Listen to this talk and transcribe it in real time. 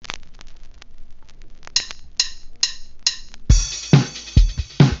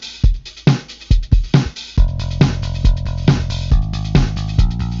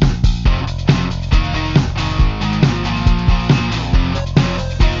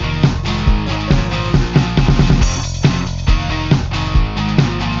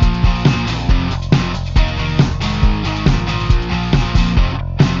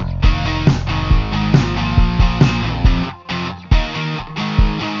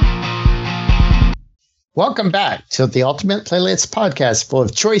Welcome back to the Ultimate Playlist podcast full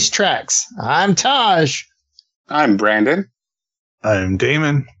of choice tracks. I'm Taj. I'm Brandon. I'm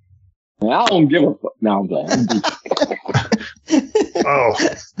Damon. I don't give a fuck. No, I'm playing. Oh,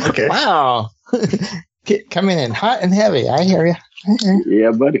 okay. Wow. Coming in hot and heavy. I hear you.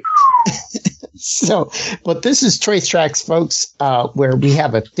 Yeah, buddy. So, but this is Choice Tracks, folks, where we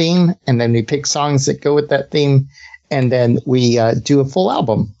have a theme and then we pick songs that go with that theme. And then we do a full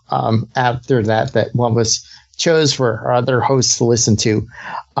album after that one of us chose for our other hosts to listen to.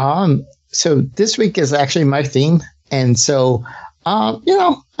 So this week is actually my theme. And so,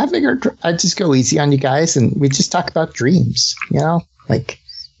 I figured I'd just go easy on you guys and we just talk about dreams, like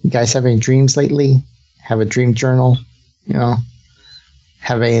you guys have any dreams lately? Have a dream journal,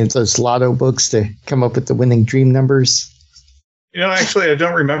 have any of those lotto books to come up with the winning dream numbers? Actually, I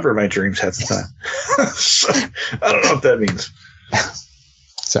don't remember my dreams half the time. So, I don't know what that means.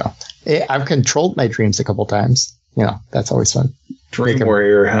 So I've controlled my dreams a couple times. That's always fun. Dream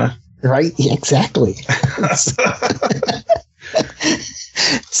warrior, huh? Right? Yeah, exactly.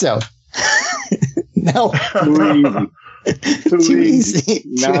 So, no. Too easy.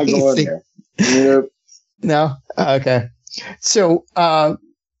 Not going there. Yep. No? Okay. So,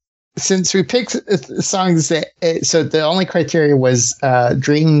 since we picked songs so the only criteria was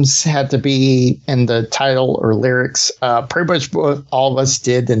dreams had to be in the title or lyrics. Pretty much what all of us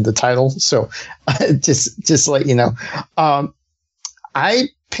did in the title. So just to let you know, I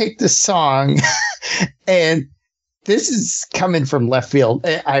picked a song, and this is coming from left field.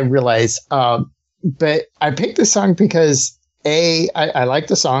 I realize, but I picked the song because I like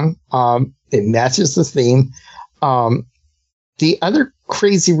the song. It matches the theme. The other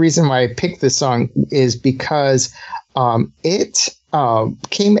crazy reason why I picked this song is because it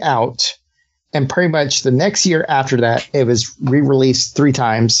came out, and pretty much the next year after that, it was re-released 3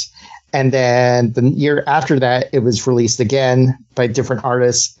 times. And then the year after that, it was released again by different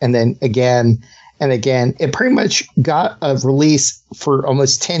artists, and then again and again. It pretty much got a release for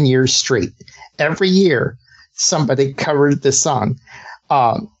almost 10 years straight. Every year, somebody covered this song.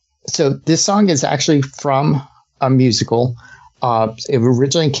 So this song is actually from a musical. It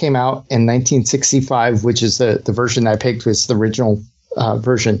originally came out in 1965, which is the version I picked was the original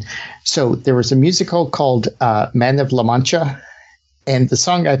version. So there was a musical called Man of La Mancha, and the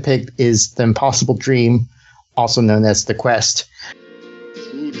song I picked is The Impossible Dream, also known as The Quest.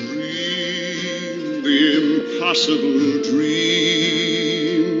 To dream the impossible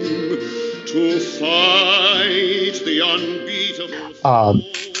dream, to fight the unbeatable.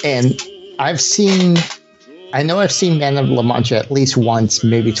 And I know I've seen Man of La Mancha at least once,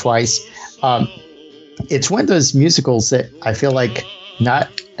 maybe twice. It's one of those musicals that I feel like not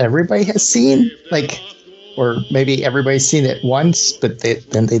everybody has seen, or maybe everybody's seen it once, but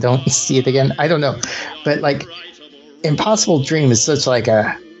then they don't see it again. I don't know. But Impossible Dream is such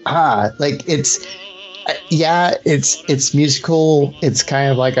it's musical. It's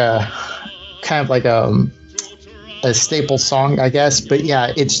kind of like a staple song, I guess. But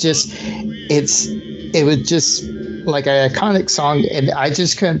yeah, it was just like an iconic song, and I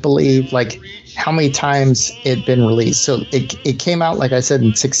just couldn't believe how many times it'd been released. So it came out, like I said,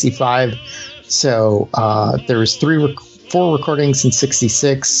 in 65. So there was 4 recordings in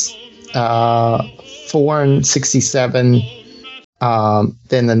 66, 4 in 67,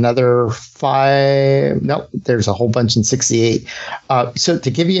 then another 5. Nope, there's a whole bunch in 68. So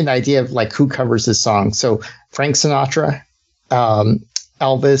to give you an idea of who covers this song, so Frank Sinatra,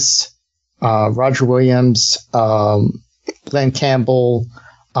 Elvis, Roger Williams, Glenn Campbell,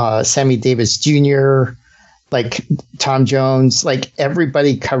 Sammy Davis Jr., Tom Jones,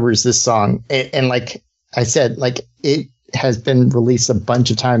 everybody covers this song. And like I said, it has been released a bunch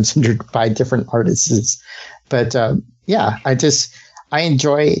of times by different artists. But yeah, I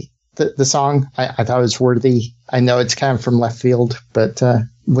enjoy the song. I thought it was worthy. I know it's kind of from left field, but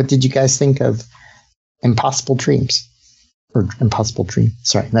what did you guys think of Impossible Dreams? Or Impossible Dream.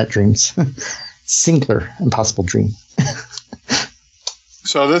 Sorry, not Dreams. Singular Impossible Dream.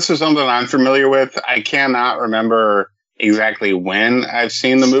 So this is something I'm familiar with. I cannot remember exactly when I've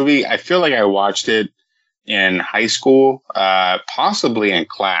seen the movie. I feel like I watched it in high school, possibly in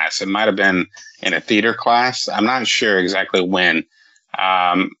class. It might have been in a theater class. I'm not sure exactly when.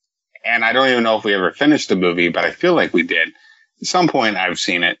 And I don't even know if we ever finished the movie, but I feel like we did. At some point I've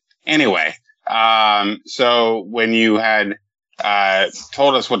seen it. Anyway, so when you had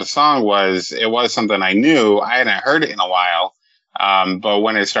told us what the song was, it was something I knew. I hadn't heard it in a while. But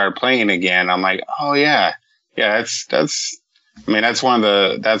when it started playing again, I'm like, oh yeah, that's one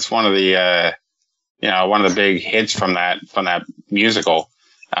of the one of the big hits from that musical,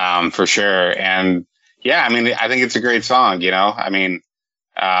 for sure. And Yeah, I mean, I think it's a great song. I mean,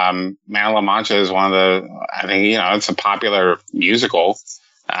 Man of La Mancha is one of the. I think it's a popular musical,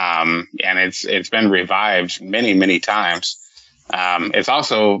 and it's been revived many times. It's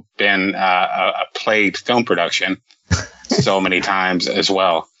also been a played film production so many times as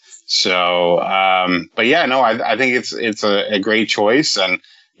well. So, but yeah, no, I think it's a great choice, and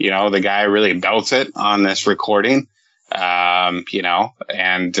the guy really belts it on this recording. And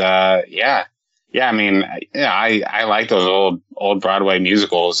yeah. I mean, I like those old Broadway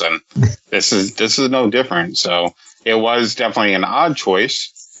musicals, and this is no different. So it was definitely an odd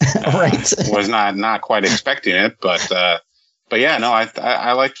choice. Right. Was not quite expecting it, but yeah, no,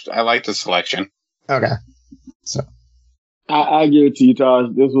 I like the selection. Okay. So I give it to you,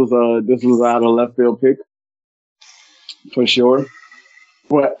 Taj. This was out of left field pick for sure.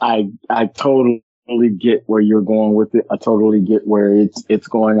 But I totally get where you're going with it. I totally get where it's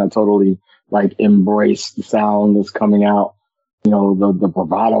going. I totally embrace the sound that's coming out. The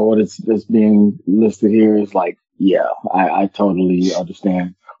bravado that's being listed here is I totally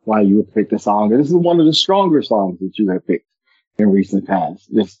understand why you would pick the song. And this is one of the stronger songs that you have picked in recent past.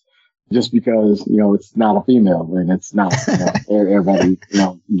 Just because, it's not a female and it's not, everybody,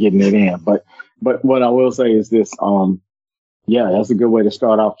 getting it in. But what I will say is this, that's a good way to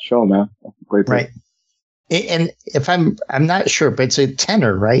start off the show, man. Great pick. Right. And if I'm not sure, but it's a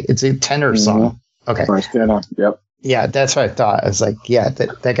tenor, right? It's a tenor song. Okay. First tenor. Yep. Yeah, that's what I thought. I was like, yeah,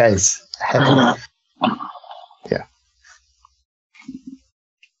 that guy's heavy. Yeah.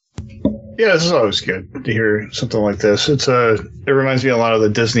 Yeah, this is always good to hear something like this. It reminds me a lot of the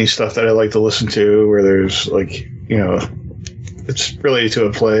Disney stuff that I like to listen to, where there's it's related to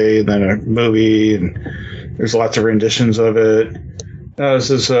a play and then a movie, and there's lots of renditions of it. This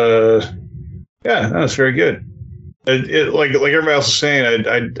is that's very good. It like everybody else is saying,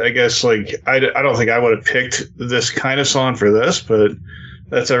 I guess I don't think I would have picked this kind of song for this, but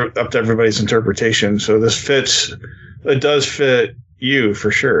that's up to everybody's interpretation. So this fits. It does fit you for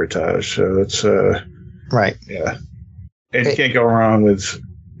sure, Taj. So it's right. Yeah, and you can't go wrong with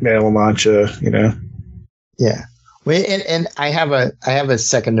Man of La Mancha. Yeah. And I have a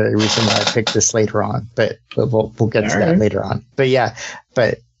secondary reason why I picked this later on, but we'll get to that later on. But yeah.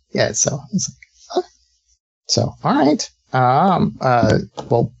 So it's so all right.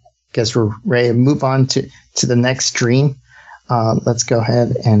 Well, guess we're ready to move on to the next dream. Let's go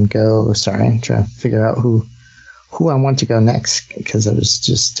ahead and go. Sorry, I'm trying to figure out who I want to go next because I was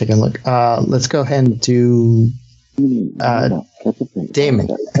just taking a look. Let's go ahead and do Damon.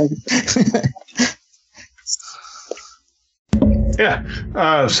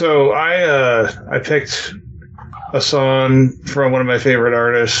 Yeah. So I picked a song from one of my favorite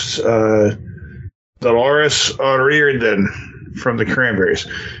artists, Dolores O'Riordan from the Cranberries.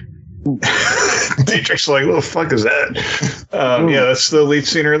 Dietrich's like, what the fuck is that? That's the lead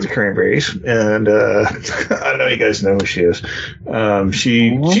singer of the Cranberries, and I know you guys know who she is.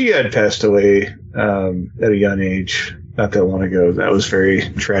 She had passed away at a young age not that long ago. That was very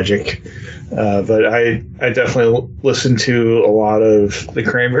tragic. But I definitely listened to a lot of the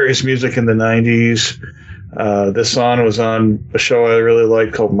Cranberries music in the 90s. This song was on a show I really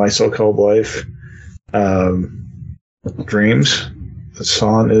liked called My So-Called Life. Dreams. The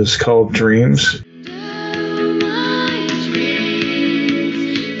song is called Dreams.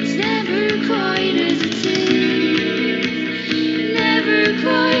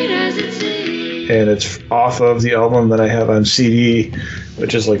 And it's off of the album that I have on CD,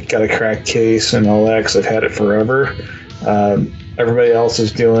 which is got a cracked case and all that, because I've had it forever. Everybody else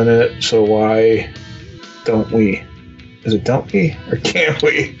is doing it, so why don't we? Is it don't we or can't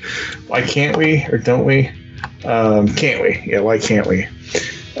we? Why can't we or don't we? Can't we? Yeah, why can't we?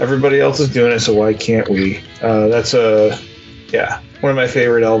 Everybody else is doing it, so why can't we? That's one of my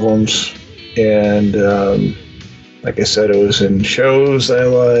favorite albums, and like I said, it was in shows I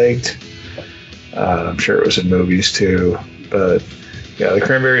liked. I'm sure it was in movies too, but yeah, the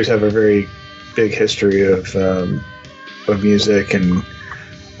Cranberries have a very big history of music, and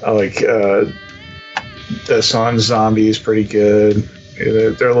I like the song "Zombie" is pretty good.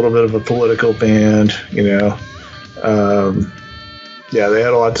 They're a little bit of a political band, they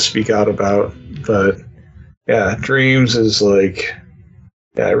had a lot to speak out about, but yeah, Dreams is it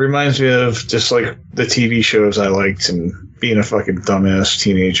reminds me of just the TV shows I liked and being a fucking dumbass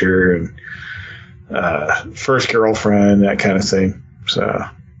teenager and first girlfriend, that kind of thing. So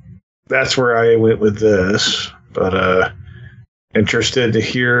that's where I went with this, but interested to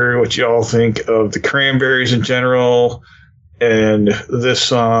hear what y'all think of the Cranberries in general and this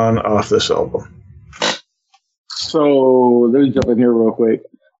song off this album. So let me jump in here real quick.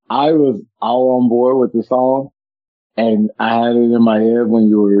 I was all on board with the song, and I had it in my head when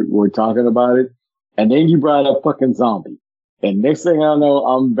you were talking about it, and then you brought up fucking Zombie, and next thing I know,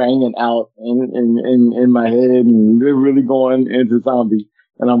 I'm banging out in my head and really going into Zombie,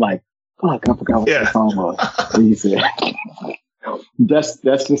 and I'm like, fuck, I forgot what the song was. And you said, that's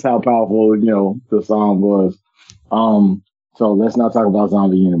just how powerful the song was. So let's not talk about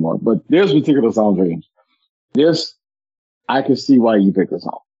Zombie anymore. But this particular song, Dreams, I can see why you picked the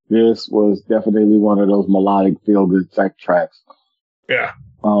song. This was definitely one of those melodic, feel-good type tracks. Yeah.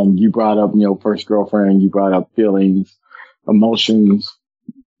 You brought up, first girlfriend. You brought up feelings, emotions,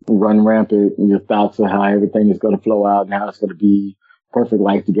 run rampant, and your thoughts of how everything is going to flow out and how it's going to be perfect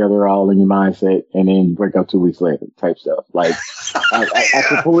life together, all in your mindset, and then you break up 2 weeks later, type stuff. Like, I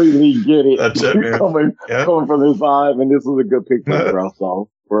completely get it. That's it, man. coming from this vibe, and this was a good pick for bro. So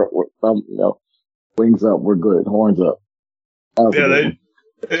we're wings up, we're good. Horns up.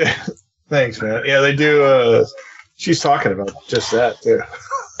 Thanks, man. Yeah, they do. She's talking about just that too.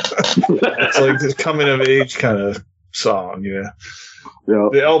 It's like this coming of age kind of song, Yeah.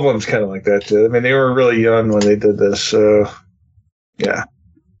 The album's kind of like that too. I mean, they were really young when they did this, so yeah.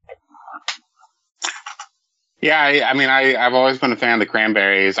 Yeah, I've always been a fan of the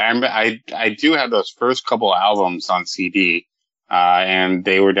Cranberries. I do have those first couple albums on CD, and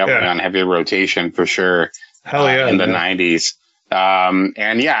they were definitely on heavy rotation for sure. Hell yeah, in the 90s.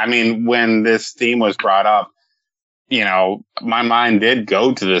 And yeah, when this theme was brought up, my mind did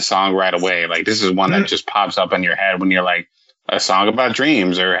go to this song right away. Like, this is one that just pops up in your head when you're like, a song about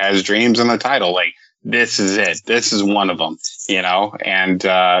dreams or has dreams in the title. Like, this is it. This is one of them, and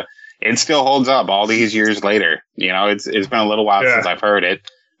it still holds up all these years later. It's been a little while since I've heard it.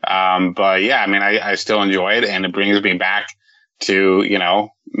 But yeah, I still enjoy it, and it brings me back to,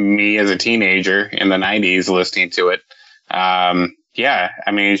 me as a teenager in the 90s listening to it.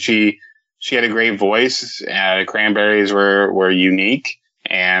 She had a great voice. The Cranberries were unique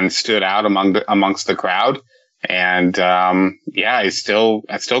and stood out amongst the crowd. And, I still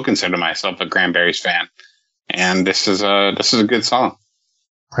consider myself a Cranberries fan. And this is a good song.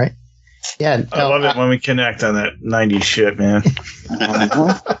 Right. Yeah. I love it when we connect on that 90s shit, man.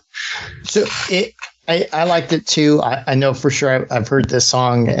 So I liked it too. I know for sure I've heard this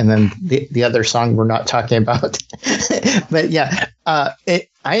song, and then the other song we're not talking about. But yeah, I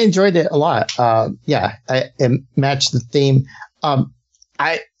enjoyed it a lot. It matched the theme.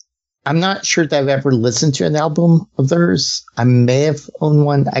 I'm not sure that I've ever listened to an album of theirs. I may have owned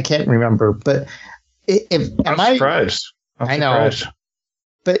one. I can't remember. But I'm surprised. I know.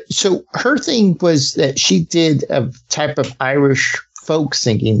 But so her thing was that she did a type of Irish folk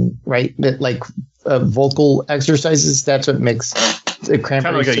singing, right? That like vocal exercises. That's what makes the Cranberries kind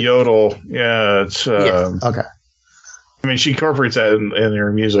of like a yodel. Yeah, it's okay. She incorporates that in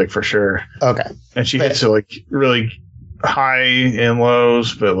her music for sure. Okay, and she hits it like really high and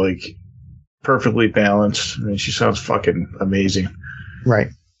lows, but like perfectly balanced. She sounds fucking amazing. Right.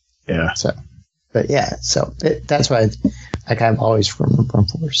 Yeah. So, but yeah, that's why I kind of always remember her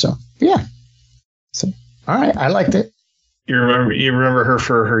for. So yeah. So all right, I liked it. You remember her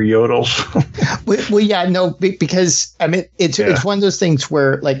for her yodels? well, yeah, no, because it's one of those things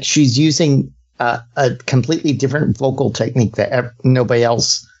where like she's using a completely different vocal technique that nobody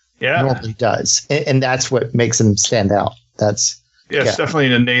else normally does, and that's what makes them stand out. It's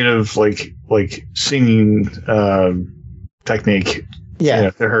definitely a native like singing technique. Yeah,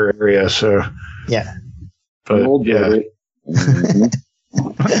 to her area. So yeah, but yeah.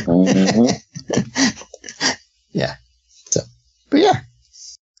 Yeah. So, but yeah.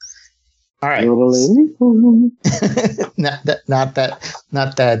 All right. not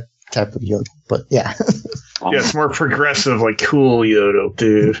that type of yodel, but yeah. Yeah, it's more progressive, like cool yodel,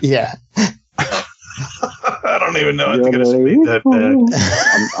 dude. Yeah. I don't even know. I think it's made that bad.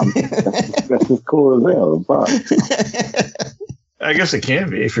 That's as cool as hell. I guess it can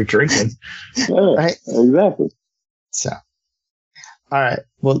be if you're drinking. Yeah, right. Exactly. So, all right.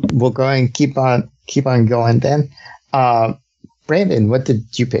 We'll go and keep on going then. Brandon, what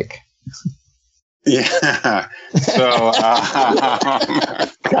did you pick? Yeah. So,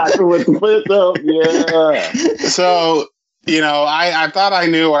 Copper with the foot up. Yeah. So, I thought I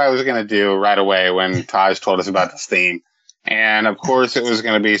knew what I was going to do right away when Taj told us about this theme. And of course, it was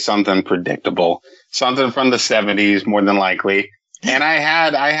going to be something predictable, something from the 70s, more than likely. And I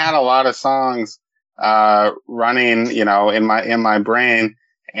had a lot of songs, running, in my brain.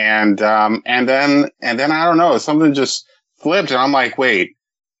 And then I don't know, something just flipped and I'm like, wait,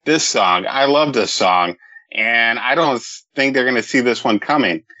 this song, I love this song. And I don't think they're going to see this one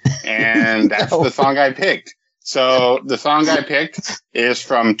coming. And that's the song I picked. So the song I picked is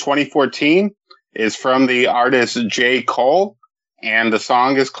from 2014. Is from the artist J. Cole, and the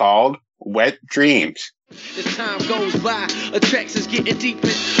song is called Wet Dreams. As time goes by, attractions getting deeper.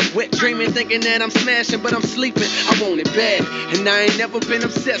 Wet dreaming, thinking that I'm smashing, but I'm sleeping. I want it bad, and I ain't never been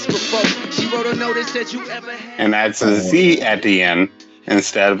obsessed before. She wrote a note that said you ever had. And that's a Z at the end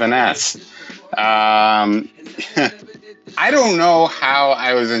instead of an S. I don't know how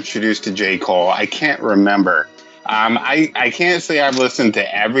I was introduced to J. Cole. I can't remember. I can't say I've listened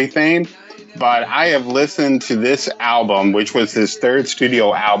to everything, but I have listened to this album, which was his third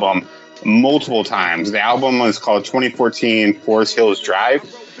studio album, multiple times. The album was called 2014 Forest Hills Drive.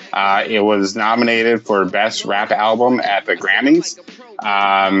 It was nominated for Best Rap Album at the Grammys.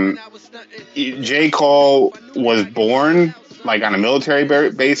 J. Cole was born like on a military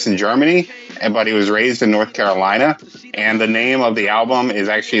base in Germany, but he was raised in North Carolina. And the name of the album is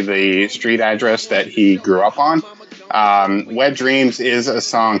actually the street address that he grew up on. Wet Dreams is a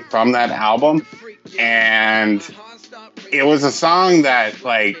song from that album, and it was a song that,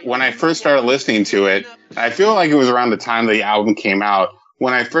 like, when I first started listening to it, I feel like it was around the time the album came out.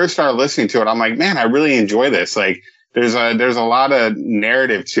 When I first started listening to it, I'm like, man, I really enjoy this. Like, there's a lot of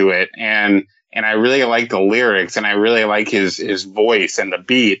narrative to it, and I really like the lyrics, and I really like his voice and the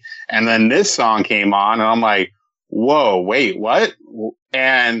beat. And then this song came on, and I'm like, whoa, wait, what?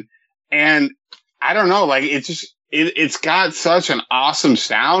 And I don't know, like, it's got such an awesome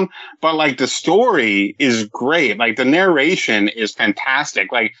sound, but like the story is great. Like the narration is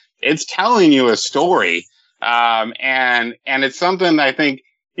fantastic. Like it's telling you a story. And it's something that I think,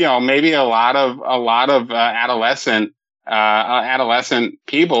 you know, maybe a lot of adolescent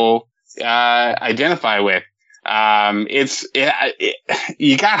people, identify with.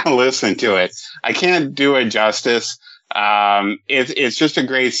 You gotta listen to it. I can't do it justice. It's just a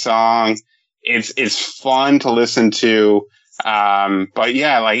great song. It's fun to listen to. But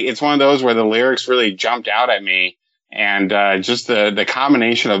yeah, like it's one of those where the lyrics really jumped out at me, and just the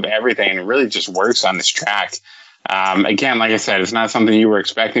combination of everything really just works on this track. Again, like I said, it's not something you were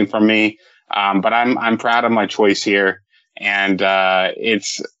expecting from me, but I'm proud of my choice here, and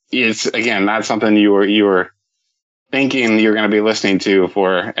it's again not something you were thinking you're going to be listening to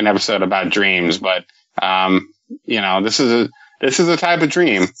for an episode about dreams, but you know, this is a type of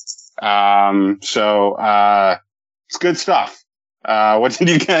dream. So it's good stuff. What did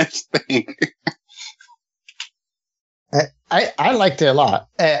you guys think? I liked it a lot.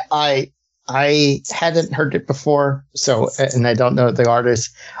 I hadn't heard it before, so, and I don't know the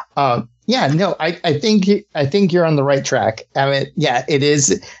artist. Yeah, no, I think you're on the right track. I mean, yeah, it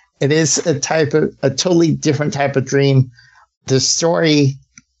is a totally different type of dream. The story,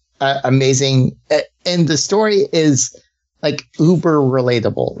 amazing. And the story is like uber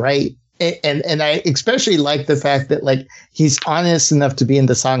relatable, right? And I especially like the fact that like he's honest enough to be in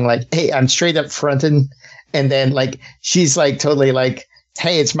the song like, hey, I'm straight up fronting, and then like she's like totally like,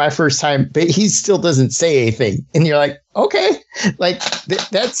 hey, it's my first time, but he still doesn't say anything, and you're like, okay, like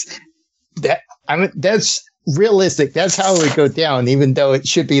that's realistic. That's how it would go down, even though it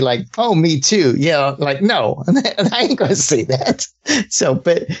should be like, oh, me too, you know, like no, I ain't gonna say that. So,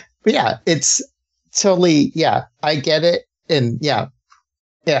 but yeah, it's totally, yeah, I get it. And yeah,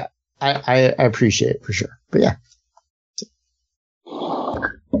 I appreciate it for sure. But yeah.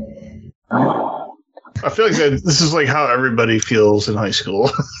 I feel like this is like how everybody feels in high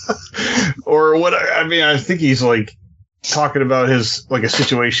school. Or what, I mean, I think he's like talking about his, like a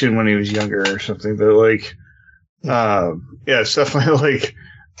situation when he was younger or something. But like, yeah, it's definitely like,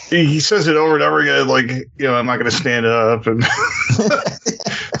 he says it over and over again, like, you know, I'm not going to stand up and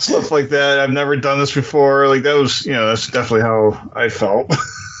stuff like that. I've never done this before. Like that was, you know, that's definitely how I felt.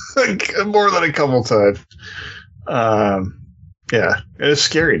 Like, more than a couple times. Yeah, it's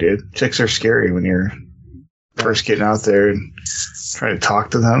scary, dude. Chicks are scary when you're first getting out there and trying to talk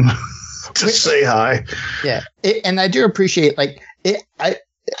to them. Just say hi. Yeah, and I do appreciate like it.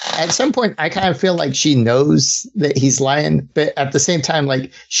 At some point, I kind of feel like she knows that he's lying, but at the same time,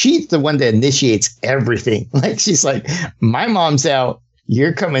 like she's the one that initiates everything. Like she's like, my mom's out,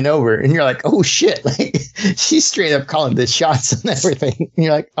 you're coming over, and you're like, oh shit! Like she's straight up calling the shots and everything. And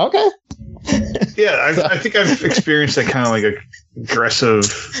you're like, okay. Yeah, I think I've experienced that kind of like aggressive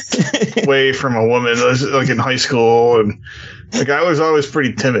way from a woman, like in high school, and like I was always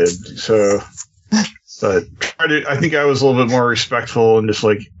pretty timid, so. But I think I was a little bit more respectful and just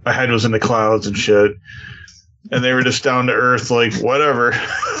like my head was in the clouds and shit, and they were just down to earth, like whatever.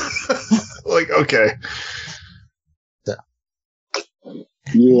 Like okay.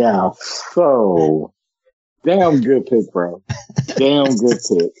 Yeah. So Damn good pick, bro. Damn good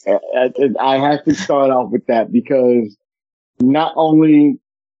pick. I have to start off with that because not only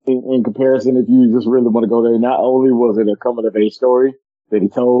in comparison, if you just really want to go there, not only was it a coming of age story that he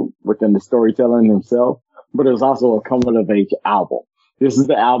told within the storytelling himself, but it was also a coming of age album. This is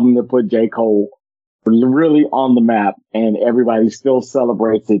the album that put J. Cole really on the map, and everybody still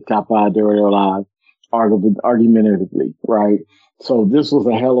celebrates it top 5 during their lives, argumentatively, right? So this was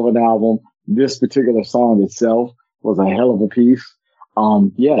a hell of an album. This particular song itself was a hell of a piece.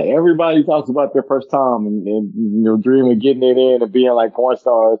 Yeah, everybody talks about their first time and dream of getting it in and being like porn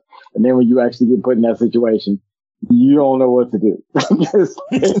stars. And then when you actually get put in that situation, you don't know what to do.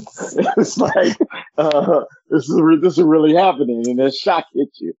 it's like, this is really happening, and that shock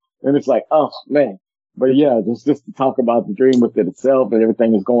hits you. And it's like, oh man. But yeah, just to talk about the dream within itself and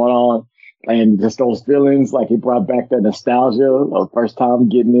everything that's going on and just those feelings, like it brought back that nostalgia of first time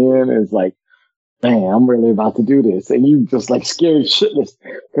getting in. It's like, man, I'm really about to do this. And you just like scared shitless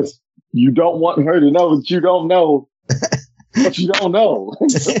because you don't want her to know that you don't know what you don't know.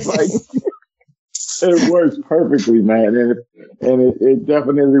 It's like, it works perfectly, man. And it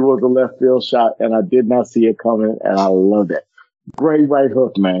definitely was a left field shot, and I did not see it coming, and I loved it. Great right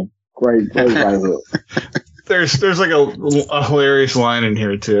hook, man. Great right hook. There's like a hilarious line in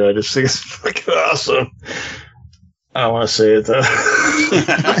here too. I just think it's fucking awesome. I don't want to say it though.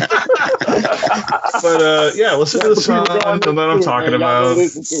 But yeah, listen to the song that I'm talking about.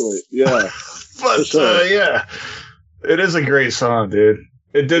 Listen to it, yeah. But sure. Yeah, it is a great song, dude.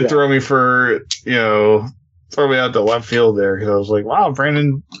 It did throw me out to left field there because I was like, wow,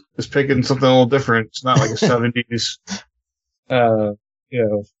 Brandon is picking something a little different. It's not like a 70s,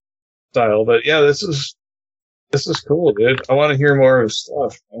 style. But yeah, this is cool, dude. I want to hear more of his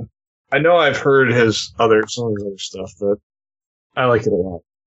stuff, man. I know I've heard some of his other stuff, but I like it a lot.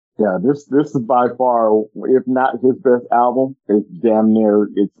 Yeah, this is by far, if not his best album, it's damn near,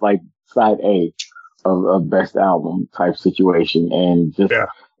 it's like side A of best album type situation. And just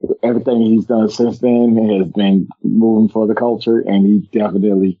everything he's done since then has been moving for the culture, and he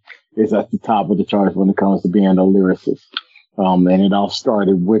definitely is at the top of the charts when it comes to being a lyricist. And it all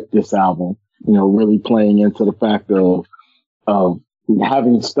started with this album, really playing into the fact of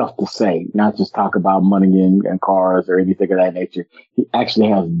having stuff to say, not just talk about money and cars or anything of that nature. He actually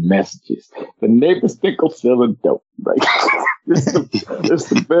has messages. The neighbors think I'm selling dope. Like, it's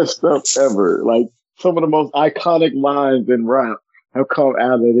the best stuff ever. Like, some of the most iconic lines in rap have come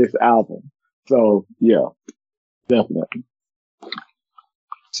out of this album. So, yeah, definitely.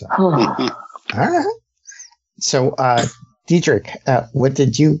 So, all right. So, Dietrich, what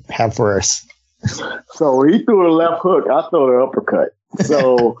did you have for us? So he threw a left hook. I threw the uppercut.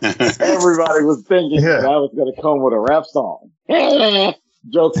 So everybody was thinking that I was going to come with a rap song.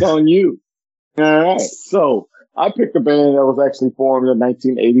 Joke's on you. All right. So I picked a band that was actually formed in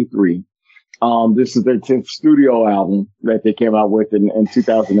 1983. This is their 10th studio album that they came out with in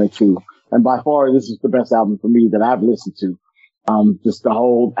 2002. And by far, this is the best album for me that I've listened to. Just the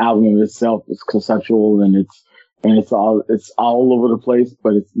whole album in itself is conceptual, and it's all over the place,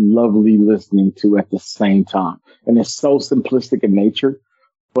 but it's lovely listening to at the same time. And it's so simplistic in nature,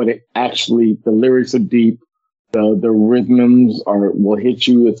 but it actually, the lyrics are deep. The rhythms will hit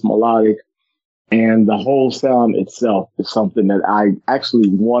you. It's melodic, and the whole sound itself is something that I actually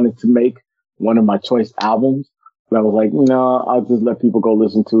wanted to make one of my choice albums. But I was like, I'll just let people go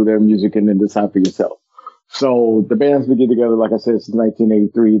listen to their music and then decide for yourself. So the band's been together, like I said, since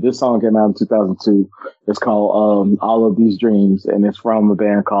 1983. This song came out in 2002. It's called All of These Dreams, and it's from a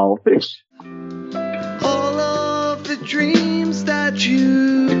band called Fish. All of the dreams that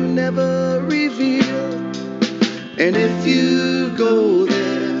you never reveal, and if you go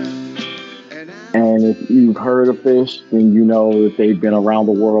there. And if you've heard of Fish, then you know that they've been around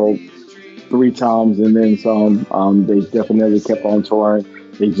the world 3 times and then some. They definitely kept on touring.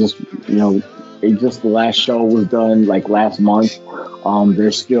 They just, the last show was done like last month.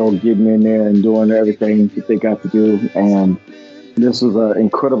 They're still getting in there and doing everything that they got to do. And this was an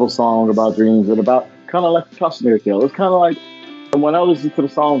incredible song about dreams and about kind of like a cautionary tale. It's kind of like when I listened to the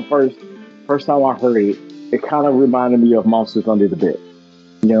song first time I heard it, it kind of reminded me of Monsters Under the Bed.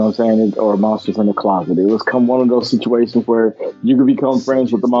 You know what I'm saying? Or Monsters in the Closet. It was one of those situations where you can become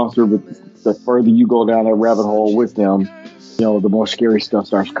friends with the monster, but the further you go down that rabbit hole with them, the more scary stuff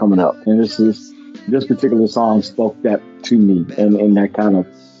starts coming up. And this particular song spoke that to me in that kind of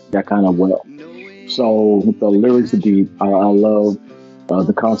well. So the lyrics are deep. I love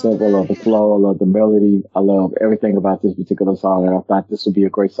the concept. I love the flow. I love the melody. I love everything about this particular song. And I thought this would be a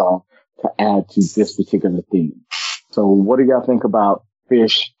great song to add to this particular theme. So what do y'all think about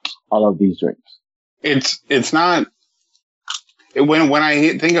Fish, All of These Dreams? It's not when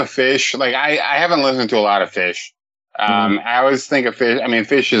I think of Fish, like I haven't listened to a lot of Fish. I always think of Fish. I mean,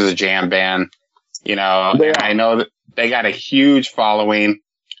 Fish is a jam band, and I know that they got a huge following.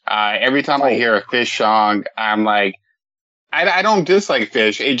 Every time I hear a Fish song, I'm like, I don't dislike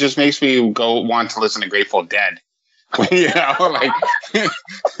Fish. It just makes me want to listen to Grateful Dead. Like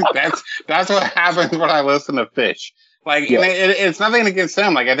that's what happens when I listen to Fish. Like, and it's nothing against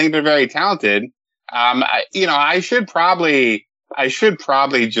them. Like, I think they're very talented. I should probably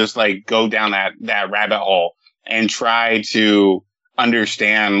just like go down that rabbit hole and try to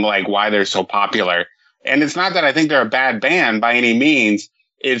understand like why they're so popular. And it's not that I think they're a bad band by any means.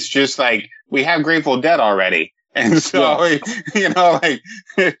 It's just like we have Grateful Dead already. And so, and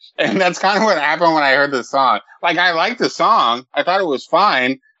that's kind of what happened when I heard the song. Like, I liked the song. I thought it was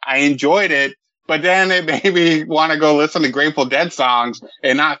fine. I enjoyed it. But then it made me want to go listen to Grateful Dead songs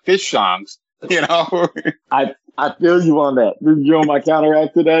and not Fish songs, I feel you on that. My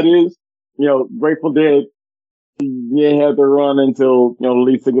counteract to that is, Grateful Dead, they had to run until, the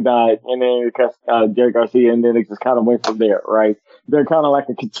lead singer died, and then Jerry Garcia, and then it just kind of went from there, right? They're kind of like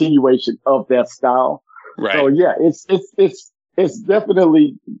a continuation of that style. Right. So yeah, it's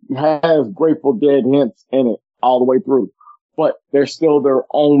definitely has Grateful Dead hints in it all the way through, but they're still their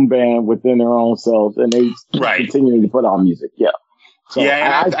own band within their own selves, and they continue to put out music. Yeah. So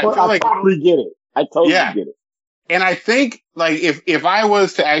I totally get it. I totally get it. And I think like if I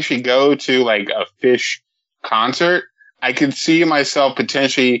was to actually go to like a Fish concert, I could see myself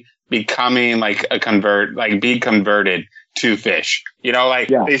potentially becoming like be converted to Fish.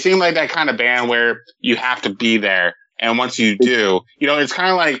 They seem like that kind of band where you have to be there. And once you do, it's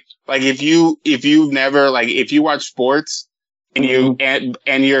kind of like if you've never, like, if you watch sports and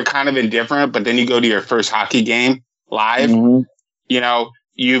and you're kind of indifferent, but then you go to your first hockey game live,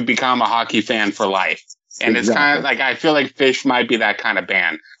 you've become a hockey fan for life. And it's kind of like, I feel like Fish might be that kind of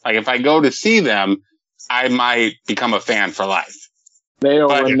band. Like, if I go to see them, I might become a fan for life. They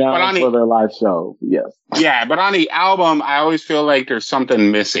are renowned for their live shows, yes. Yeah, but on the album, I always feel like there's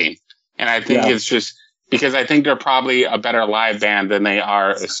something missing. And I think it's just because I think they're probably a better live band than they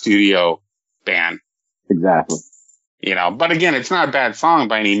are a studio band. Exactly. But again, it's not a bad song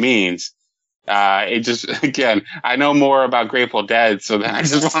by any means. It just, again, I know more about Grateful Dead, so then I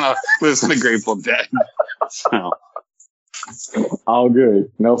just want to listen to Grateful Dead. So. All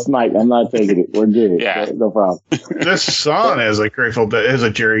good. No snipe. I'm not taking it. We're good. Yeah. No problem. This song has like Grateful Dead, has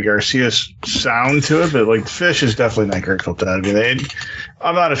a Jerry Garcia sound to it, but like Fish is definitely not Grateful Dead. I mean,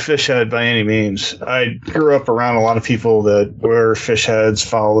 I'm not a Fish head by any means. I grew up around a lot of people that were Fish heads,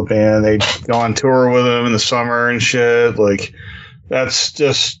 follow the band. They go on tour with them in the summer and shit. Like, that's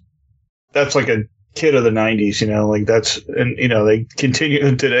like a kid of the 90s, like and they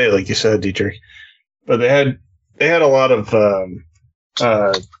continue today, like you said, Dietrich. But they had a lot of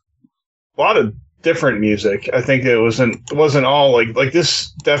different music. I think it wasn't all like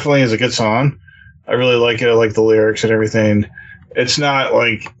this. Definitely is a good song. I really like it. I like the lyrics and everything. It's not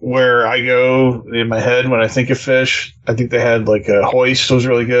like where I go in my head when I think of Fish. I think they had like Hoist was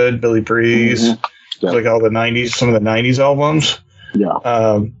really good. Billy Breeze, like all the 90s, some of the 90s albums.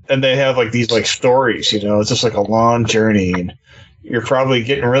 Yeah. And they have like these like stories, it's just like a long journey, and you're probably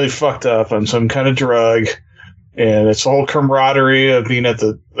getting really fucked up on some kind of drug. And it's the whole camaraderie of being at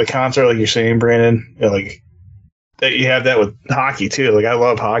the concert, like you're saying, Brandon. Like that, you have that with hockey too. Like, I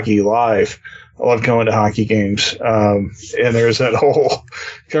love hockey live. I love going to hockey games. And there's that whole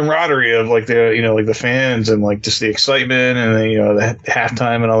camaraderie of like the fans and like just the excitement and the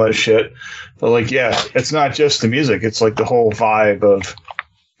halftime and all that shit. But like, yeah, it's not just the music. It's like the whole vibe of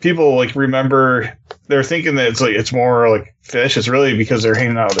people like remember. They're thinking that it's more like Fish. It's really because they're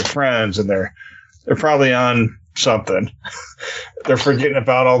hanging out with their friends and they're probably on something. They're forgetting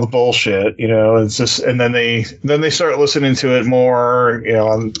about all the bullshit, it's just, and then they start listening to it more,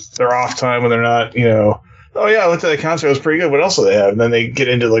 on their off time when they're not, oh yeah, I went to that concert, it was pretty good. What else do they have? And then they get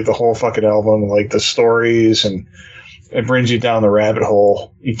into like the whole fucking album, like the stories, and it brings you down the rabbit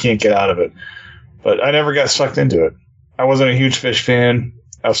hole. You can't get out of it. But I never got sucked into it. I wasn't a huge Fish fan.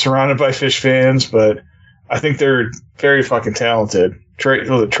 I was surrounded by Fish fans, but I think they're very fucking talented.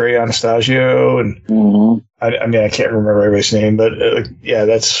 Trey Anastasio, and I mean, I can't remember everybody's name, but yeah,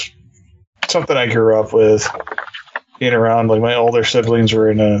 that's something I grew up with, being around. Like, my older siblings were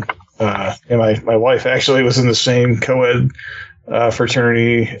and my wife actually was in the same co-ed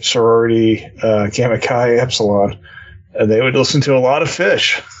fraternity, sorority, Gamma Chi Epsilon, and they would listen to a lot of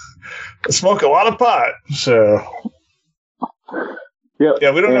Fish, smoke a lot of pot. So Yep.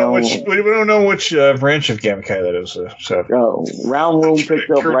 Yeah, we don't know which branch of Gamma Chi that is. So Round Room picked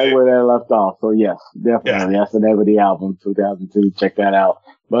up right where that left off. So yes, definitely. That's an Ebony album, 2002. Check that out.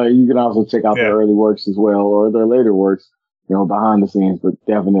 But you can also check out their early works as well, or their later works, behind the scenes. But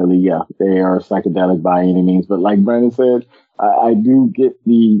definitely, they are psychedelic by any means. But like Brandon said, I do get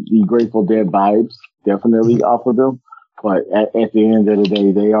the Grateful Dead vibes definitely off of them. But at the end of the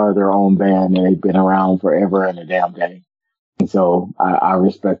day, they are their own band and they've been around forever and a damn day. And so I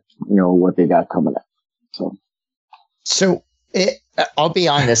respect, what they got coming up. So I'll be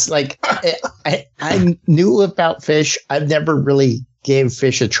honest, like I knew about Phish. I've never really gave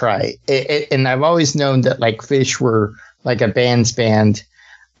Phish a try. And I've always known that like Phish were like a band's band.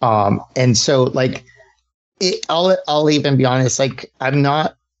 And so like, I'll even be honest, like I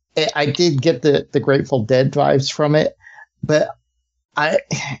did get the Grateful Dead vibes from it, but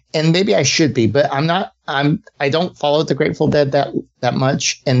and maybe I should be, but I don't follow the Grateful Dead that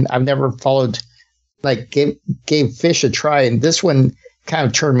much. And I've never followed, like gave Phish a try. And this one kind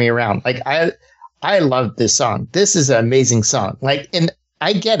of turned me around. Like I love this song. This is an amazing song. Like, and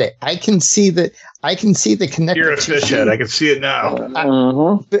I get it. I can see the connection. You're a Phish head. I can see it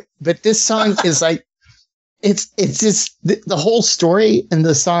now. But this song is like, it's just the whole story in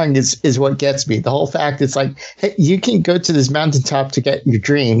the song is what gets me. The whole fact it's like, hey, you can go to this mountaintop to get your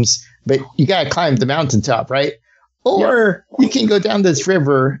dreams, but you got to climb the mountaintop, right? Or you can go down this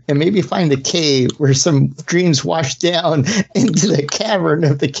river and maybe find a cave where some dreams wash down into the cavern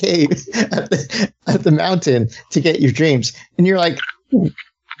of the cave at the mountain to get your dreams. And you're like,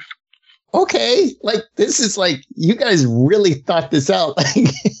 okay, like this is like, you guys really thought this out.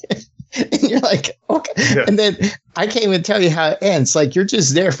 And you're like, okay. Yeah. And then I can't even tell you how it ends. Like, you're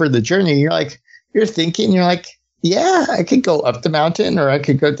just there for the journey. You're like, you're like, yeah, I could go up the mountain or I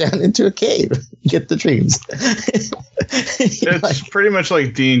could go down into a cave, get the dreams. It's like, pretty much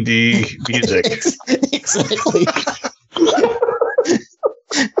like D&D music. Exactly.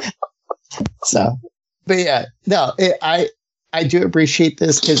 So, but yeah, no, I do appreciate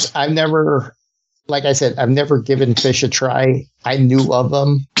this because I've never, like I said, I've never given Phish a try. I knew of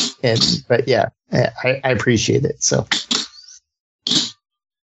them. But yeah, I appreciate it. So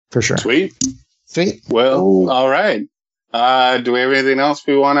for sure. Sweet. Well, all right. Do we have anything else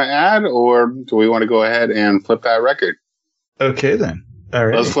we want to add, or do we want to go ahead and flip that record? Okay, then. All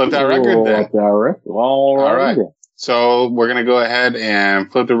right. Let's flip that record then. All right. So we're going to go ahead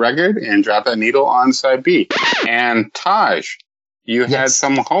and flip the record and drop that needle on side B. And Taj, you had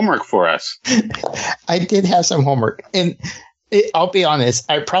some homework for us. I did have some homework. And I'll be honest,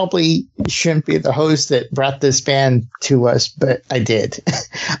 I probably shouldn't be the host that brought this band to us, but I did.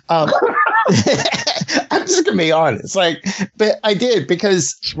 I'm just going to be honest. But I did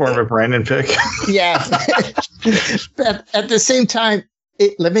because it's more of a Brandon pick. Yeah. But at the same time,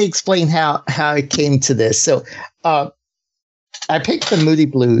 let me explain how it came to this. So, I picked the Moody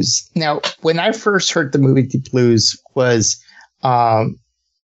Blues. Now, when I first heard the Moody Blues was, my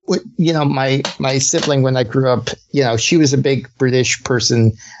sibling, when I grew up, she was a big British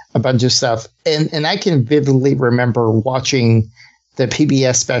person, a bunch of stuff. And I can vividly remember watching the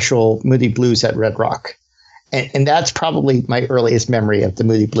PBS special Moody Blues at Red Rock. And that's probably my earliest memory of the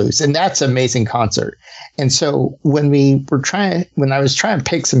Moody Blues. And that's an amazing concert. And so when I was trying to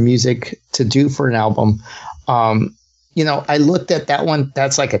pick some music to do for an album, I looked at that one.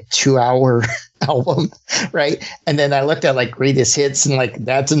 That's like a 2-hour album, right? And then I looked at like greatest hits, and like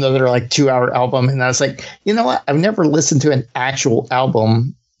that's another like 2-hour album. And I was like, you know what? I've never listened to an actual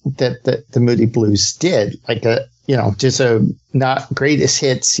album that the Moody Blues did, like just a not greatest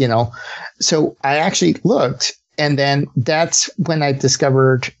hits, So I actually looked, and then that's when I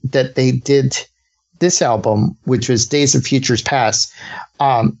discovered that they did this album, which was Days of Futures Past.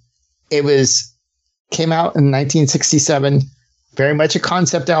 It came out in 1967. Very much a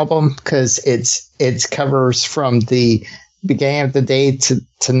concept album because it's covers from the beginning of the day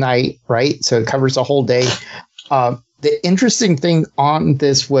to night, right? So it covers the whole day. The interesting thing on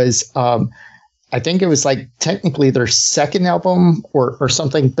this was, I think it was like technically their second album or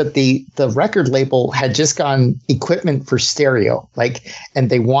something, but the record label had just gotten equipment for stereo, and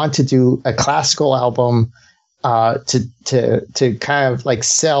they want to do a classical album to kind of like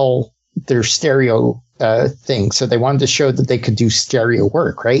sell their stereo thing. So they wanted to show that they could do stereo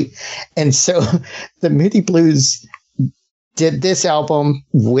work, right? And so the Moody Blues did this album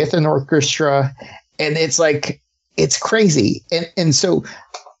with an orchestra, and it's crazy. And so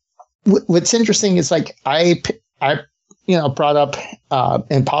what's interesting is I brought up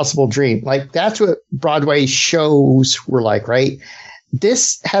Impossible Dream. Like that's what Broadway shows were like, right?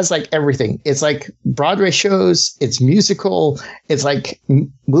 this has like everything. It's like Broadway shows, it's musical, it's like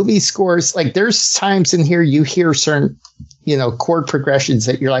movie scores. Like there's times in here you hear certain, chord progressions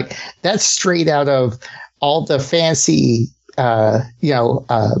that you're like, that's straight out of all the fancy, MGM,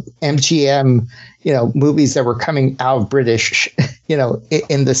 movies that were coming out of British, in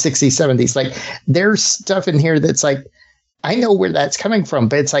the 60s, 70s. Like there's stuff in here that's like, I know where that's coming from,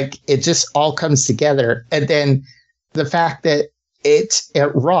 but it's like, it just all comes together. And then the fact that it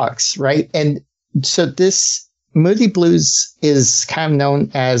rocks, right? And so this Moody Blues is kind of known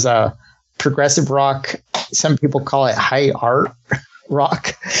as a progressive rock. Some people call it high art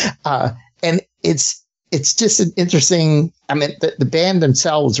rock. And it's just an interesting, I mean, the band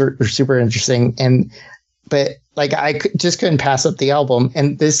themselves are super interesting. But like, just couldn't pass up the album.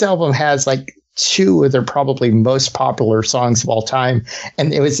 And this album has like two of their probably most popular songs of all time.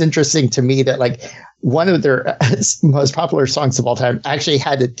 And it was interesting to me that like one of their most popular songs of all time actually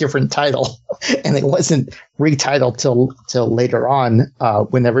had a different title, and it wasn't retitled till later on,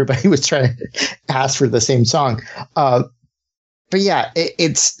 when everybody was trying to ask for the same song. But yeah,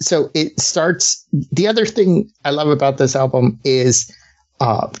 it starts. The other thing I love about this album is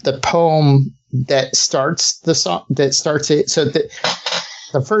the poem that starts the song, that starts it. So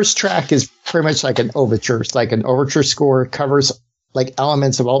the first track is pretty much like an overture. It's like an overture score, covers like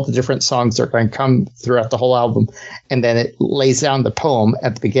elements of all the different songs that are going to come throughout the whole album. And then it lays down the poem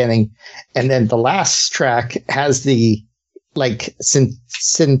at the beginning. And then the last track has the like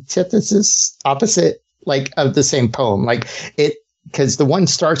synthesis opposite, like of the same poem. Like it, because the one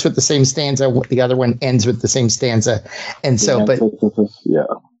starts with the same stanza, the other one ends with the same stanza. And so,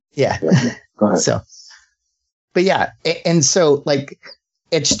 yeah. Go ahead. So, but yeah. And so like,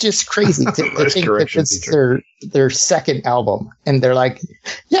 it's just crazy to think that this is their second album. And they're like,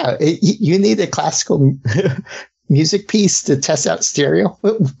 yeah, you need a classical music piece to test out stereo.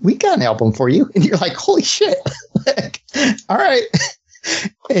 We got an album for you. And you're like, holy shit. Like, all right.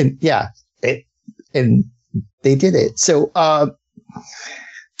 And yeah, and they did it. So I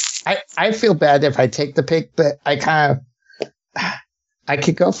feel bad if I take the pick, but I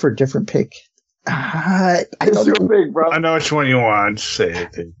could go for a different pick. It's your pick, bro. I know which one you want. Say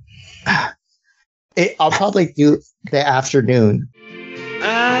it. I'll probably do The Afternoon.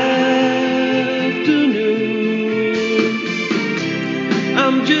 Afternoon,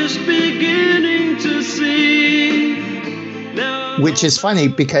 I'm just beginning to see. Now, which is funny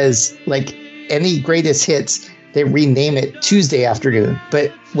because like any greatest hits, they rename it Tuesday Afternoon.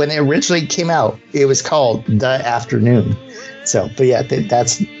 But when it originally came out, it was called The Afternoon. So, but yeah,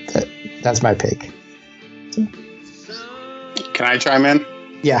 that's my pick. Can I chime in?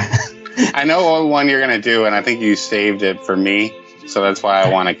 Yeah. I know what one you're going to do, and I think you saved it for me. So that's why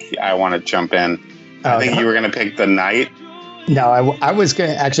I want to jump in. I think you were going to pick The Night. No, I was going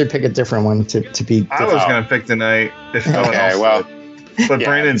to actually pick a different one to be. I was going to pick The Night if no one else did. But yeah,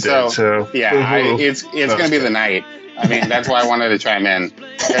 Brandon did, so. Yeah, it's going to be The Night. I mean, that's why I wanted to chime in.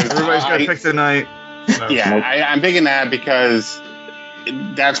 Everybody's going to pick The Night. No. Yeah, I'm picking that because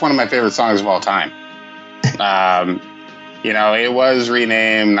that's one of my favorite songs of all time. It was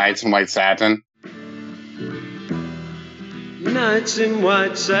renamed Nights in White Satin. Nights in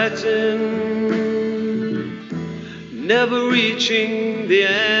white satin, never reaching the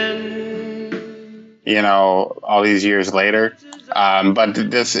end. All these years later. But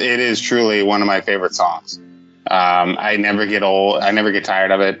it is truly one of my favorite songs. I never get old. I never get tired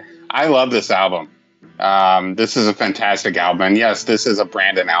of it. I love this album. This is a fantastic album. And yes, this is a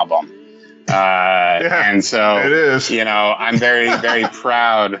Brandon album. And so it is. I'm very, very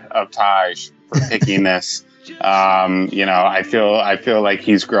proud of Taj for picking this. I feel like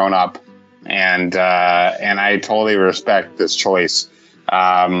he's grown up, and I totally respect this choice.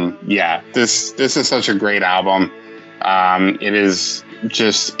 This is such a great album. It is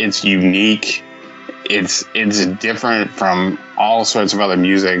just, it's unique. It's different from all sorts of other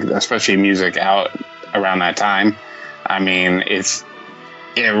music, especially music out around that time. I mean, it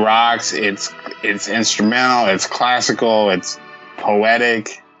rocks. It's instrumental. It's classical. It's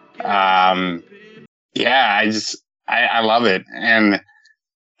poetic. I love it. And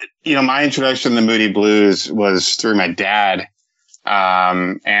my introduction to the Moody Blues was through my dad.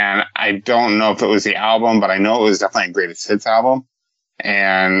 And I don't know if it was the album, but I know it was definitely a greatest hits album.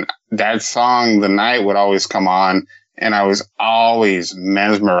 And that song, The Night, would always come on, and I was always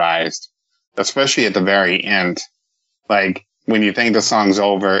mesmerized, especially at the very end. Like when you think the song's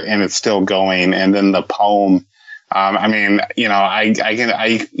over and it's still going, and then the poem. I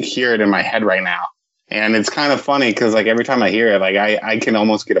hear it in my head right now, and it's kind of funny because like every time I hear it, like I can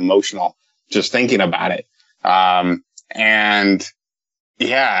almost get emotional just thinking about it. And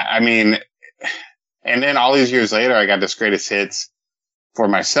Yeah, I mean, and then all these years later, I got this greatest hits for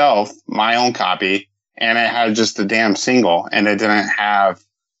myself, my own copy, and it had just the damn single, and it didn't have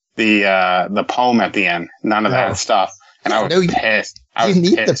the poem at the end, none of that stuff, and I was pissed. You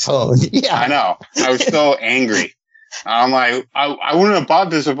need the poem. Yeah, I know. I was so angry. I'm like, I wouldn't have bought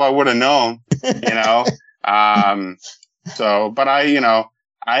this if I would have known, you know. So, but I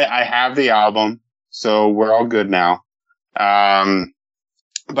have the album, so we're all good now.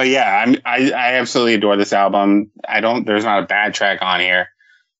 But yeah, I absolutely adore this album. There's not a bad track on here.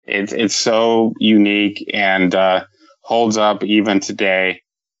 It's so unique and holds up even today.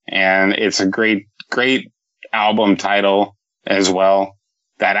 And it's a great album title as well.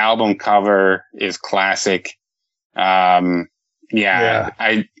 That album cover is classic. I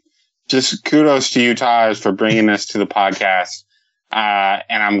just kudos to you, Taj, for bringing this to the podcast. And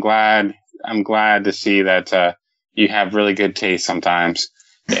I'm glad to see that you have really good taste sometimes.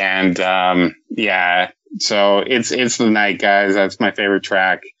 And so it's The Night, guys. That's my favorite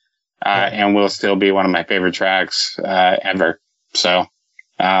track, and will still be one of my favorite tracks ever. So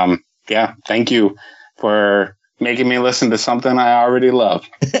thank you for making me listen to something I already love.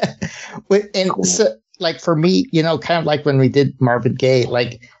 So, like, for me, kind of like when we did Marvin Gaye,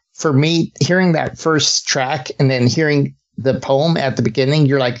 like, for me, hearing that first track and then hearing the poem at the beginning,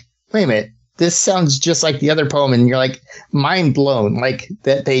 you're like, wait a minute, this sounds just like the other poem. And you're like, mind blown, like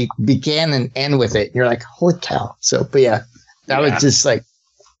that they began and end with it. You're like, holy cow. So, but yeah, that was just like,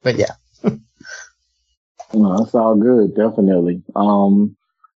 but yeah. Well, that's all good. Definitely.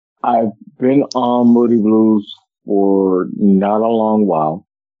 I've been on Moody Blues for not a long while.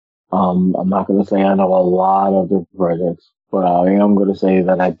 I'm not going to say I know a lot of their projects, but I am going to say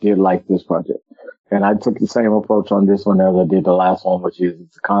that I did like this project. And I took the same approach on this one as I did the last one, which is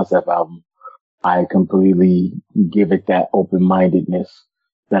it's a concept album. I completely give it that open-mindedness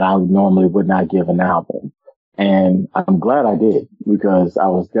that I normally would not give an album. And I'm glad I did, because I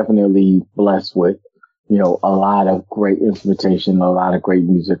was definitely blessed with, a lot of great instrumentation, a lot of great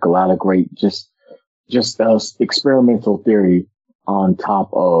music, a lot of great just experimental theory on top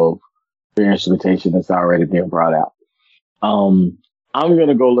of the instrumentation that's already been brought out. I'm going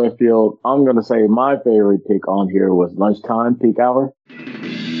to go left field. I'm going to say my favorite pick on here was Lunchtime, Peak Hour.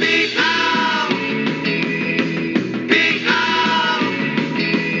 Peak hour. Peak hour.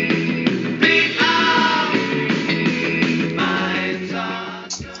 Peak hour.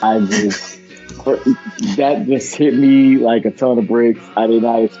 That just hit me like a ton of bricks. I did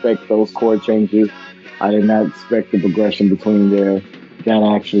not expect those chord changes. I did not expect the progression between there. That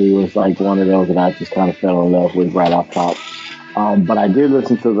actually was like one of those that I just kind of fell in love with right off top. But I did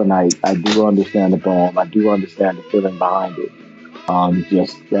listen to The Night. I do understand the poem. I do understand the feeling behind it.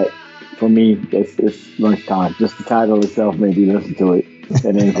 Just that, for me, it's Lunchtime. Just the title itself made me listen to it.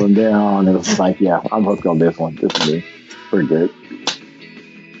 And then from there on, it was like, yeah, I'm hooked on this one. This is pretty good.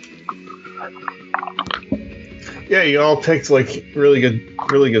 Yeah, you all picked like really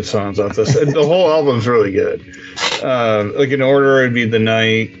good songs off this. And the whole album's really good. Like in order, it'd be The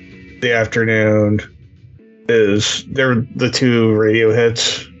Night, The Afternoon. They're the two radio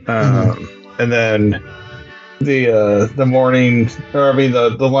hits, and then the morning, or I mean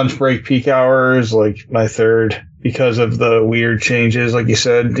the lunch break peak hour is like my third, because of the weird changes, like you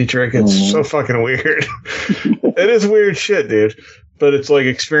said, Dietrich. It's so fucking weird. It is weird shit, dude. But it's like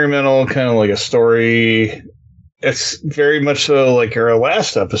experimental, kind of like a story. It's very much so like our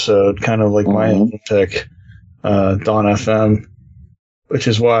last episode, kind of like my pick, Dawn FM. Which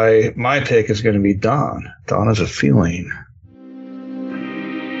is why my pick is going to be Dawn. Dawn is a feeling.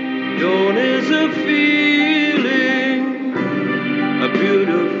 Dawn is a feeling, a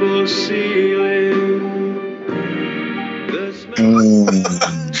beautiful ceiling.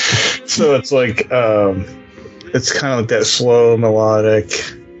 So it's like, it's kind of like that slow melodic,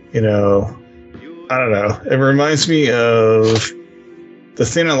 I don't know. It reminds me of the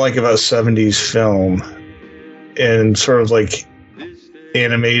thing I like about 70s film and sort of like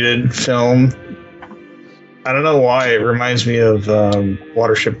animated film. I don't know why it reminds me of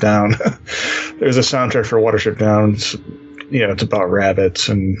Watership Down. There's a soundtrack for Watership Down. It's about rabbits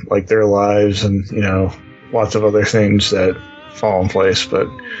and like their lives and lots of other things that fall in place. But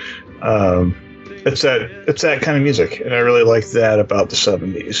it's that kind of music, and I really like that about the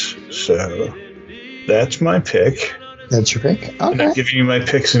 70s. So that's my pick. That's your pick. Okay. And I'm giving you my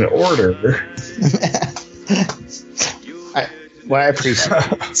picks in order. Well, I appreciate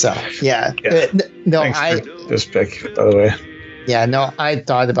it. So, yeah. No, thanks for this pick, by the way. Yeah, no, I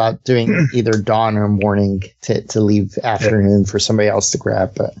thought about doing either dawn or morning to leave afternoon for somebody else to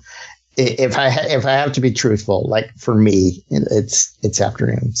grab. But if I have to be truthful, like for me, it's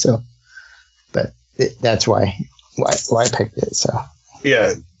afternoon. So, but that's why I picked it. So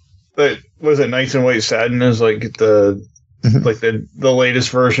yeah, but was it Nights in White Satin is like the latest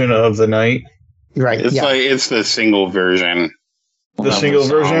version of The Night? Right. It's the single version. The single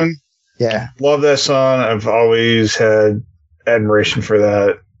version. Yeah. Love that song. I've always had admiration for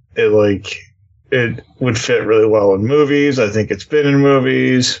that. It would fit really well in movies. I think it's been in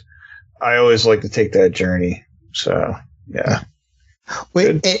movies. I always like to take that journey. So, yeah.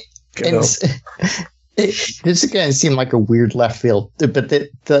 Wait, this is going to seem like a weird left field, but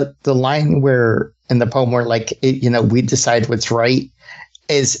the line where in the poem where we decide what's right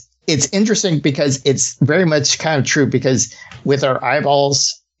it's interesting because it's very much kind of true, because with our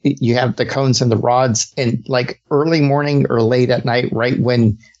eyeballs, you have the cones and the rods, and like early morning or late at night, right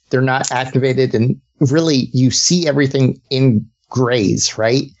when they're not activated, and really you see everything in grays,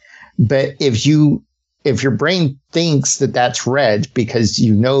 right? But if your brain thinks that that's red because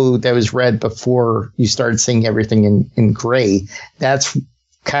you know that was red before you started seeing everything in gray, that's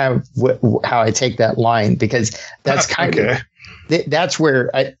kind of how I take that line, because that's kind of that's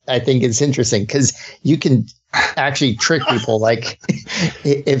where I think it's interesting, because you can actually trick people. Like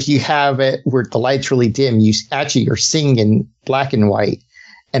if you have it where the light's really dim, you're seeing in black and white.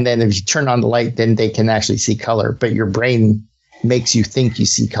 And then if you turn on the light, then they can actually see color, but your brain makes you think you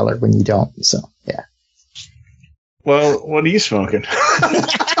see color when you don't. So, yeah. Well, what are you smoking?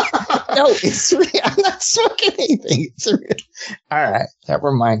 No, it's real. I'm not smoking anything. It's real. All right.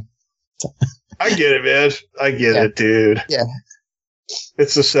 Never mind. I get it, man. I get it, dude. Yeah.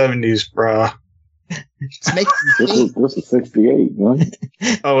 It's the 70s, bro. It's making me think. This is 68, man.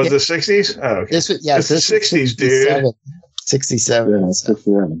 Oh, was it 60s? Oh, okay. It's the 60s, dude. 67. Yeah,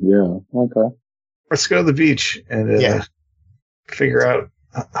 67. Yeah. Okay. Let's go to the beach and figure out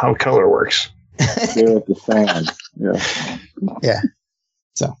how color works. Stare at the sand. Yeah. Yeah.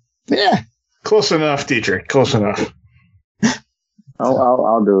 So, yeah. Close enough, Dietrich. Close enough.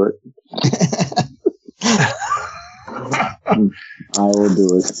 I'll do it. I will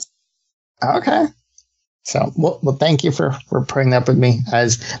do it. Okay. So, well, thank you for putting up with me.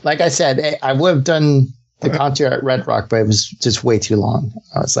 As like I said, I would have done the concert at Red Rock, but it was just way too long.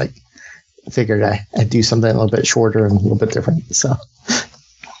 I was like, figured I'd do something a little bit shorter and a little bit different. So,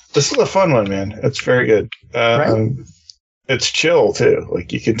 this is a fun one, man. It's very good. Right. It's chill too.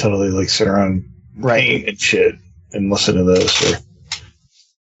 Like you can totally sit around, paint and shit, and listen to this, or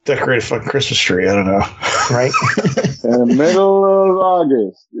decorate a fucking Christmas tree. I don't know. Right. In the middle of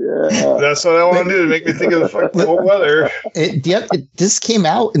August. Yeah. That's what I want to do to make me think of the fucking cold weather. This came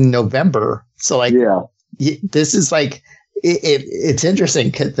out in November, so this is like it's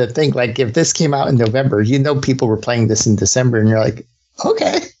interesting to think, like, if this came out in November, people were playing this in December, and you're like,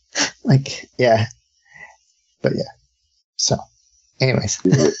 okay, like, yeah, but yeah. So, anyways,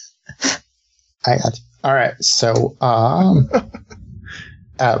 I got you. All right. So,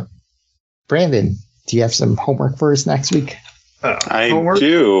 Brandon, do you have some homework for us next week? I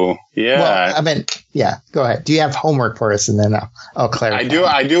do. Yeah. Well, go ahead. Do you have homework for us? And then I'll clarify. I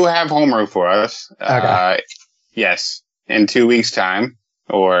do have homework for us. Okay. Yes. In 2 weeks' time,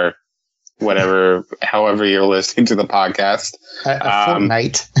 or whatever, however you're listening to the podcast. A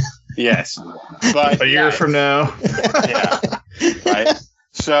fortnight. Yes. But a year from now. Yeah. Right.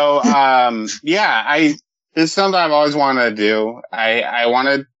 So, this is something I've always wanted to do. I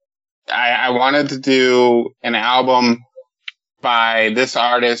wanted to do an album by this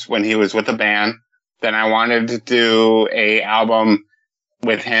artist when he was with a band. Then I wanted to do a album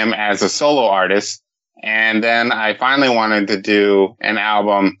with him as a solo artist. And then I finally wanted to do an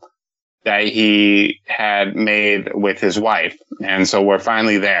album that he had made with his wife. And so we're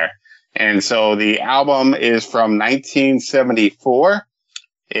finally there. And so the album is from 1974.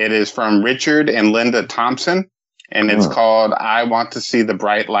 It is from Richard and Linda Thompson, and it's called I Want to See the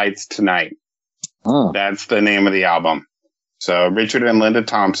Bright Lights Tonight. That's the name of the album. So Richard and Linda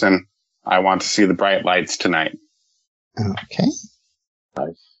Thompson, I Want to See the Bright Lights Tonight. Okay.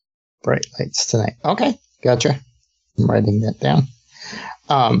 Nice. Bright Lights Tonight. Okay. Gotcha. I'm writing that down.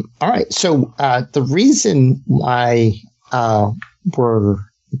 All right. So the reason why we're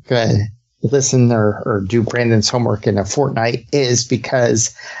going to listen or do Brandon's homework in a fortnight is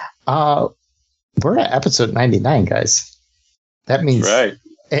because we're at episode 99, guys. That means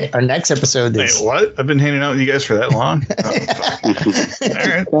our next episode is... Wait, what? I've been hanging out with you guys for that long? All right.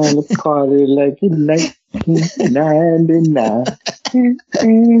 The party like in 1999.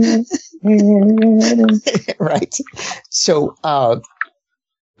 Right. So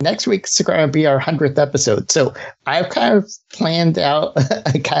next week's going to be our 100th episode. So I've kind of planned out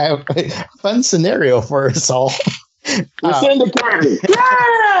a kind of fun scenario for us all. Send the party.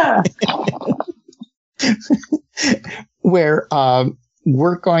 Yeah! Where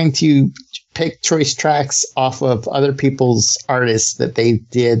we're going to pick choice tracks off of other people's artists that they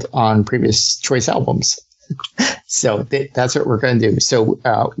did on previous choice albums. So that's what we're going to do. So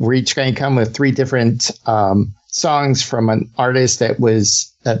we're each going to come with 3 different songs from an artist that was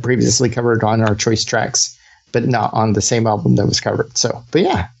previously covered on our choice tracks, but not on the same album that was covered. So, but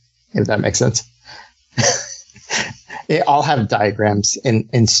yeah, if that makes sense. I'll have diagrams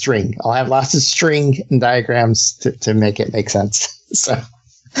and string. I'll have lots of string and diagrams to make it make sense. So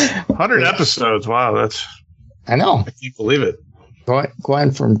 100 episodes. Wow, I know. I can't believe it.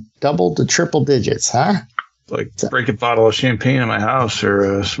 Going from double to triple digits, huh? Like break a bottle of champagne in my house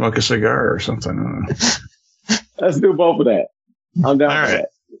or smoke a cigar or something. I don't know. Let's do both of that. I'm down for that.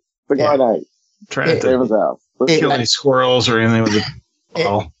 Cigar night. Trying to David's house. kill any squirrels or anything with the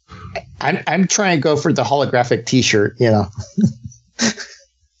bottle. I'm trying to go for the holographic T-shirt. You know.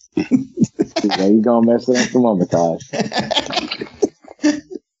 Yeah, you gonna mess it up the moment, Taj.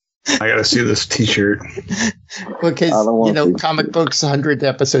 I gotta see this T-shirt. Because comic books, 100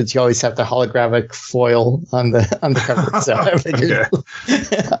 episodes, you always have the holographic foil on the cover. So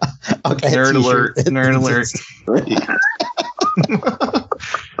okay, nerd alert! Nerd alert!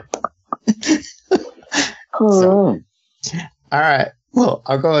 So, all right. Well,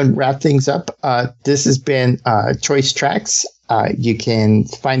 I'll go and wrap things up. This has been Choice Tracks. You can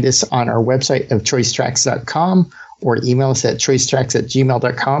find us on our website of choicetracks.com or email us at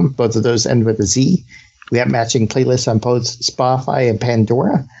choicetracks@gmail.com. Both of those end with a Z. We have matching playlists on both Spotify and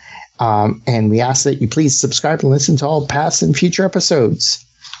Pandora. And we ask that you please subscribe and listen to all past and future episodes.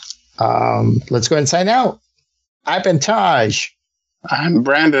 Let's go ahead and sign out. I've been Taj. I'm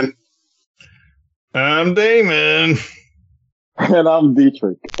Brandon. I'm Damon. And I'm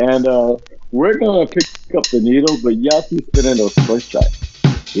Dietrich. And we're going to pick up the needle, but y'all keep spinning those choice tracks.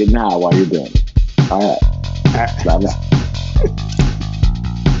 Get now while you're doing it. All right. Bye now.